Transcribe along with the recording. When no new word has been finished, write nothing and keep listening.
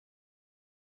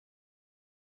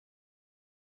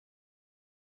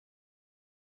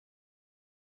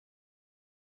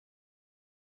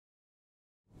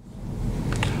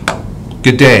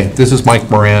Good day. This is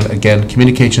Mike Moran, again,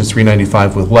 Communications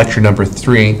 395 with lecture number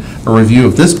 3, a review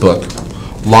of this book,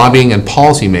 Lobbying and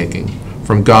Policymaking,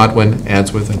 from Godwin,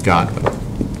 Adsworth, and Godwin.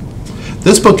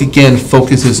 This book, again,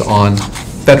 focuses on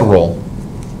federal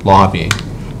lobbying,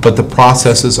 but the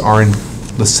processes are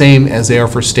the same as they are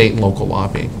for state and local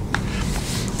lobbying.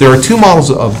 There are two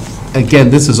models of, again,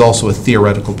 this is also a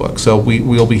theoretical book, so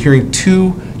we'll be hearing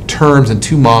two terms and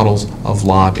two models of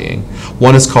lobbying.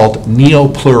 One is called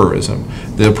neo-pluralism,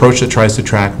 the approach that tries to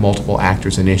track multiple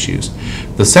actors and issues.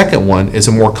 The second one is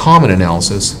a more common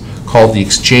analysis called the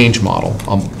exchange model,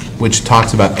 which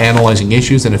talks about analyzing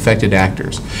issues and affected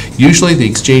actors. Usually the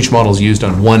exchange model is used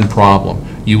on one problem.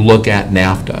 You look at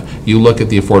NAFTA, you look at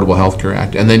the Affordable Health Care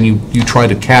Act, and then you try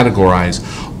to categorize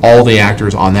all the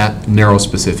actors on that narrow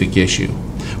specific issue.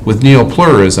 With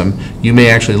neo-pluralism, you may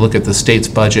actually look at the state's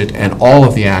budget and all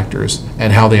of the actors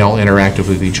and how they all interacted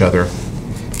with each other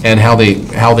and how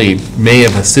they may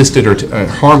have assisted or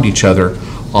harmed each other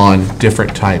on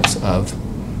different types of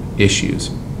issues.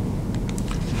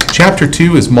 Chapter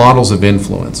 2 is Models of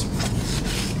Influence.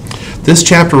 This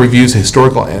chapter reviews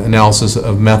historical analysis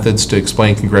of methods to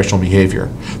explain congressional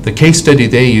behavior. The case study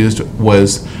they used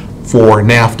was for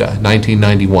NAFTA,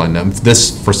 1991. Now,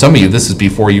 for some of you, this is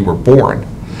before you were born.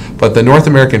 But the North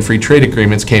American Free Trade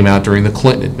Agreements came out during the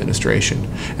Clinton administration.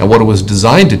 And what it was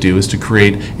designed to do is to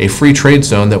create a free trade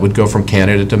zone that would go from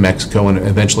Canada to Mexico and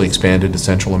eventually expand into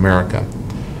Central America.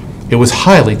 It was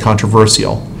highly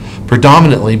controversial,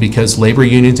 predominantly because labor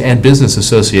unions and business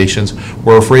associations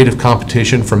were afraid of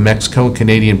competition from Mexico and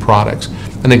Canadian products.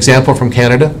 An example from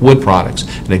Canada, wood products.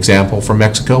 An example from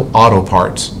Mexico, auto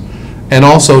parts. And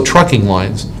also trucking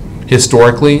lines.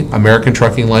 Historically, American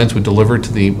trucking lines would deliver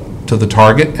to the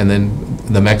target, and then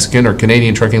the Mexican or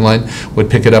Canadian trucking line would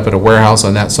pick it up at a warehouse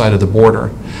on that side of the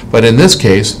border. But in this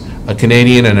case, a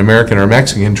Canadian, an American, or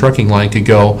Mexican trucking line could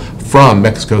go from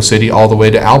Mexico City all the way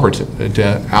to Alberta,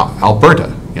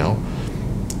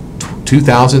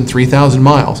 2,000, 3,000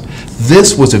 miles.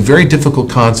 This was a very difficult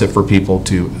concept for people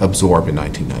to absorb in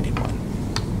 1991.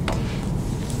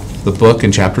 The book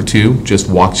in Chapter 2 just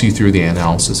walks you through the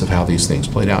analysis of how these things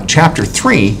played out. Chapter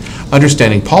 3,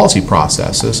 Understanding Policy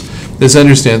Processes, this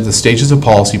understands the stages of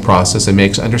policy process and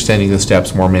makes understanding the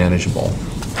steps more manageable.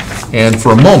 And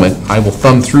for a moment, I will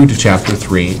thumb through to Chapter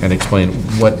 3 and explain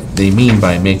what they mean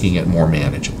by making it more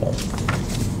manageable.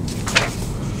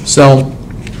 So,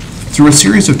 through a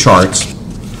series of charts,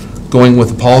 going with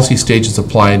the policy stages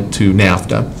applied to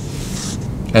NAFTA,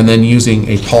 and then using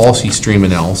a policy stream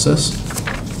analysis,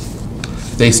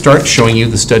 they start showing you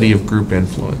the study of group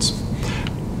influence.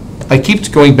 I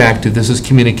keep going back to this is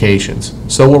communications.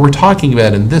 So what we're talking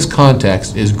about in this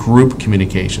context is group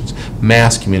communications,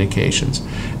 mass communications.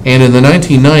 And in the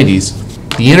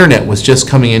 1990s, the internet was just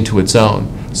coming into its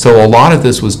own. So a lot of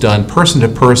this was done person to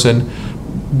person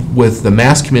with the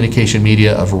mass communication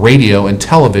media of radio and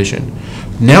television.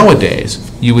 Nowadays,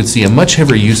 you would see a much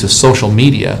heavier use of social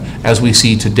media as we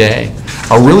see today.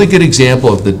 A really good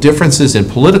example of the differences in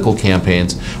political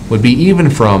campaigns would be even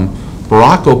from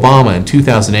Barack Obama in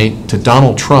 2008 to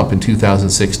Donald Trump in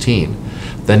 2016.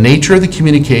 The nature of the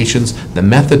communications, the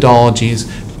methodologies,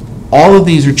 all of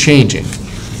these are changing.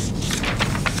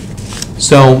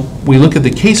 So we look at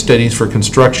the case studies for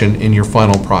construction in your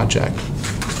final project.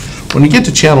 When we get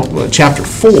to Chapter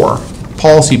 4,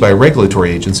 Policy by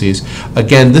Regulatory Agencies,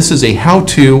 again, this is a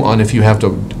how-to on if you have to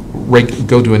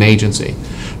go to an agency.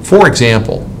 For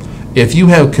example, if you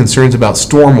have concerns about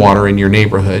stormwater in your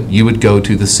neighborhood, you would go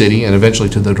to the city and eventually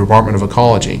to the Department of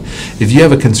Ecology. If you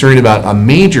have a concern about a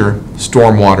major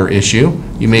stormwater issue,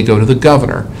 you may go to the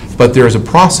governor. But there is a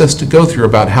process to go through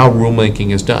about how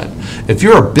rulemaking is done. If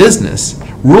you're a business,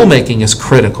 rulemaking is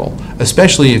critical,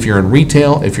 especially if you're in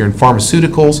retail, if you're in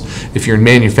pharmaceuticals, if you're in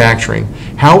manufacturing.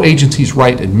 How agencies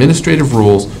write administrative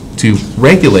rules to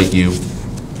regulate you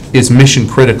is mission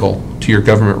critical to your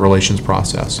government relations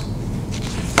process.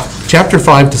 Chapter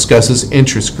 5 discusses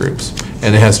interest groups,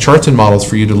 and it has charts and models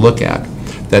for you to look at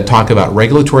that talk about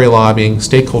regulatory lobbying,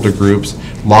 stakeholder groups,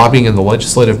 lobbying in the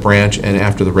legislative branch, and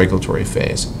after the regulatory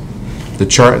phase. The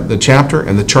chapter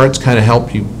and the charts kind of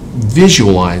help you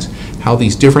visualize how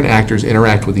these different actors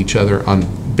interact with each other on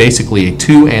basically a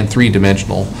 2- and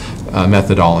 3-dimensional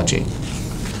methodology.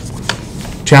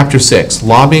 Chapter 6,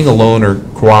 Lobbying Alone or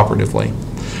Cooperatively.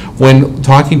 When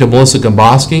talking to Melissa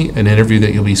Gomboski, an interview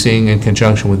that you'll be seeing in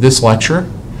conjunction with this lecture,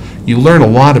 you learn a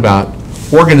lot about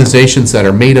organizations that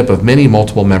are made up of many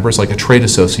multiple members, like a trade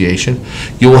association.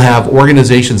 You will have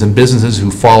organizations and businesses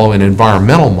who follow an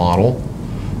environmental model,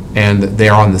 and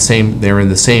they're in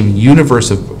the same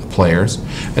universe of players.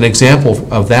 An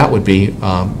example of that would be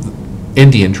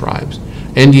Indian tribes.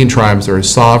 Indian tribes are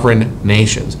sovereign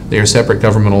nations. They are separate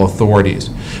governmental authorities.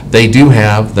 They do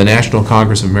have the National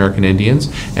Congress of American Indians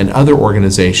and other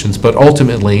organizations, but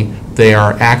ultimately they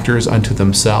are actors unto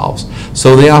themselves.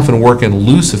 So they often work in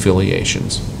loose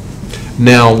affiliations.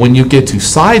 Now, when you get to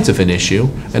sides of an issue,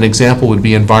 an example would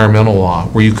be environmental law,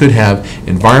 where you could have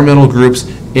environmental groups,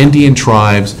 Indian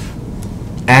tribes,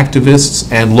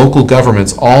 activists, and local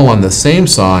governments all on the same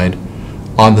side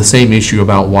on the same issue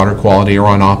about water quality, or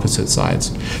on opposite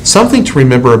sides. Something to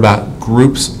remember about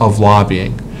groups of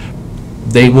lobbying: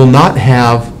 they will not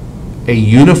have a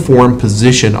uniform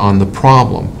position on the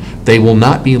problem. They will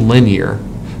not be linear.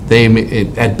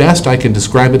 At best, I can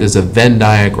describe it as a Venn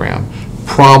diagram.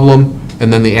 Problem,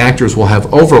 and then the actors will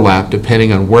have overlap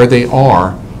depending on where they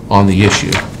are on the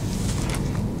issue.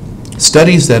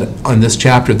 Studies that on this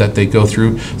chapter that they go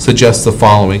through suggest the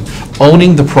following: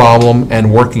 owning the problem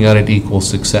and working on it equals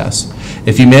success.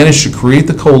 If you manage to create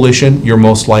the coalition, you're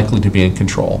most likely to be in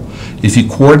control. If you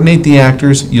coordinate the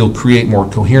actors, you'll create more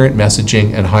coherent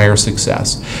messaging and higher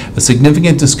success. A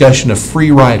significant discussion of free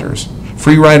riders.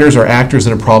 Free riders are actors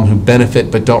in a problem who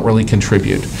benefit but don't really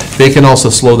contribute. They can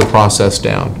also slow the process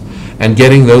down. And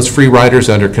getting those free riders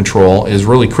under control is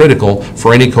really critical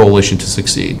for any coalition to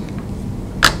succeed.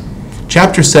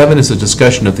 Chapter 7 is a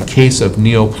discussion of the case of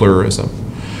neopluralism.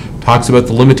 Talks about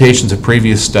the limitations of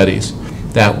previous studies,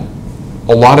 that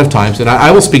a lot of times, and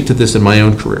I will speak to this in my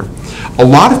own career, a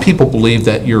lot of people believe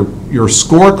that your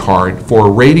scorecard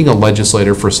for rating a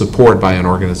legislator for support by an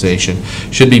organization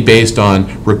should be based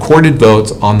on recorded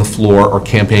votes on the floor or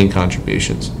campaign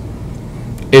contributions.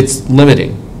 It's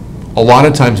limiting. A lot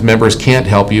of times members can't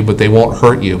help you, but they won't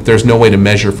hurt you. There's no way to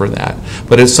measure for that.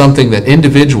 But it's something that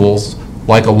individuals,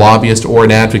 like a lobbyist or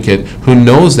an advocate who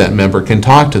knows that member, can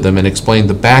talk to them and explain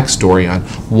the backstory on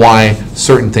why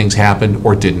certain things happened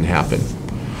or didn't happen.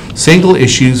 Single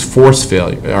issues force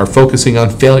failure, are focusing on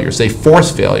failures. They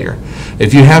force failure.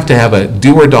 If you have to have a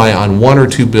do or die on one or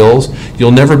two bills,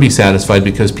 you'll never be satisfied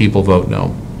because people vote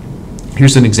no.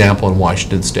 Here's an example in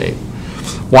Washington State.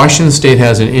 Washington State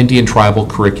has an Indian tribal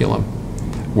curriculum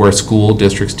where school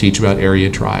districts teach about area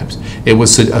tribes. It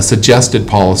was a suggested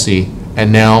policy,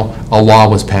 and now a law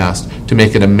was passed to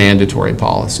make it a mandatory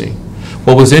policy.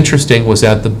 What was interesting was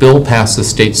that the bill passed the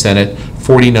state Senate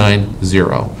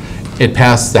 49-0. It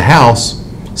passed the House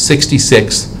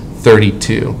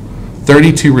 66-32.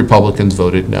 32 Republicans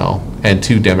voted no, and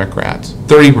 2 Democrats.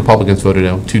 30 Republicans voted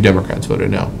no, 2 Democrats voted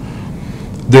no.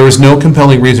 There was no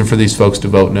compelling reason for these folks to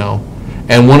vote no.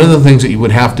 And one of the things that you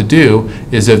would have to do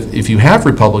is if you have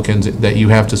Republicans that you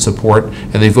have to support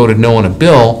and they voted no on a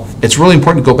bill, it's really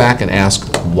important to go back and ask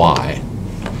why.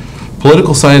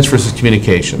 Political science versus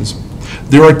communications.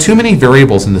 There are too many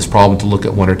variables in this problem to look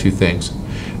at one or two things.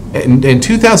 In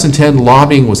 2010,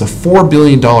 lobbying was a $4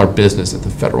 billion business at the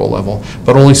federal level,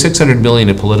 but only $600 million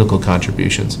in political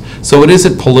contributions. So it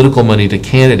isn't political money to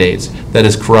candidates that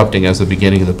is corrupting, as the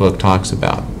beginning of the book talks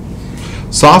about.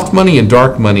 Soft money and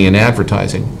dark money in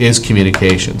advertising is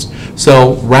communications.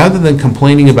 So rather than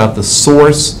complaining about the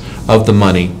source of the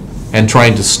money and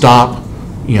trying to stop,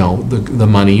 the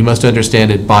money, you must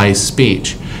understand it by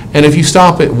speech. And if you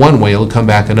stop it one way, it'll come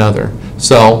back another.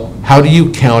 So how do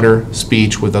you counter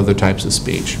speech with other types of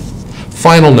speech?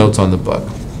 Final notes on the book.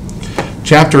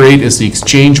 Chapter 8 is the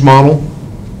exchange model.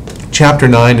 Chapter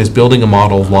 9 is building a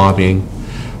model of lobbying.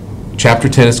 Chapter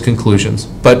 10 is conclusions.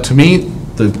 But to me,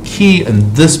 the key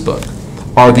in this book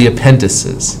are the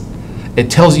appendices.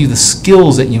 It tells you the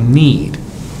skills that you need,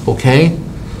 okay?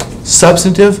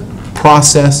 Substantive,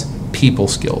 process, people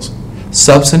skills.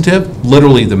 Substantive,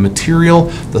 literally the material,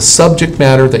 the subject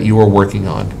matter that you are working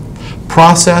on.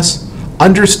 Process,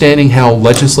 understanding how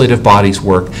legislative bodies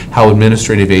work, how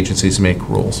administrative agencies make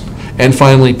rules. And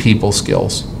finally, people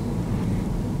skills.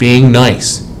 Being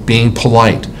nice, being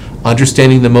polite,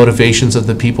 understanding the motivations of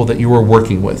the people that you are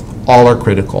working with, all are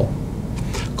critical.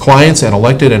 Clients and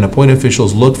elected and appointed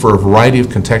officials look for a variety of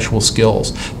contextual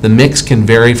skills. The mix can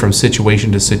vary from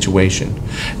situation to situation.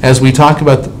 As we talk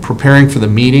about preparing for the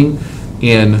meeting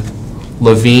in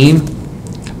Levine,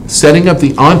 setting up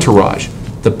the entourage,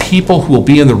 the people who will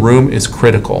be in the room is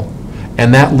critical,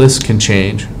 and that list can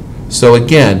change. So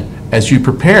again, as you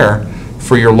prepare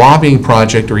for your lobbying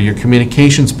project or your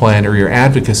communications plan or your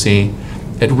advocacy,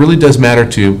 it really does matter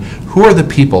to who are the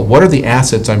people, what are the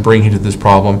assets I'm bringing to this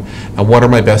problem, and what are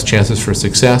my best chances for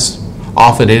success.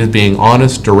 Often it is being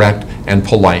honest, direct, and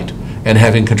polite, and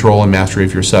having control and mastery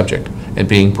of your subject, and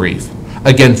being brief.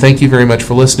 Again, thank you very much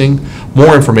for listening.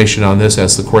 More information on this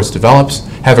as the course develops.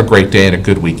 Have a great day and a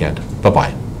good weekend.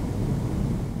 Bye-bye.